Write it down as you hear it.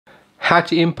how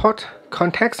to import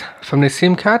contacts from the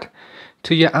SIM card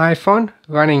to your iPhone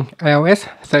running iOS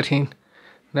 13.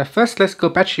 Now first, let's go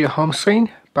back to your home screen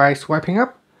by swiping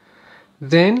up.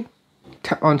 Then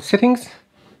tap on Settings.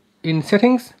 In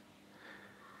Settings,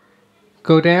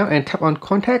 go down and tap on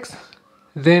Contacts.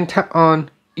 Then tap on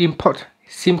Import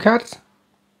SIM cards.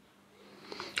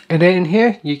 And then in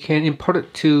here, you can import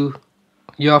it to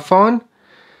your phone.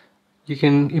 You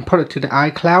can import it to the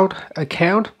iCloud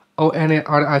account or any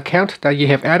other account that you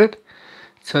have added.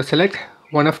 So select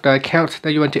one of the accounts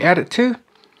that you want to add it to.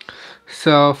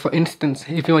 So for instance,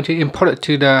 if you want to import it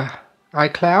to the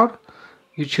iCloud,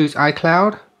 you choose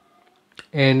iCloud,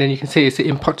 and then you can say it's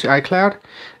import to iCloud.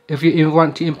 If you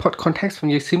want to import contacts from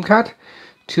your SIM card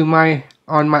to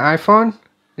on my iPhone,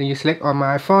 then you select on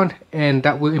my iPhone, and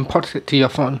that will import it to your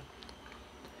phone.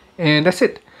 And that's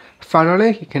it.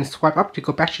 Finally, you can swipe up to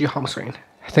go back to your home screen.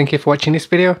 Thank you for watching this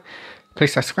video.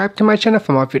 Please subscribe to my channel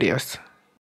for more videos.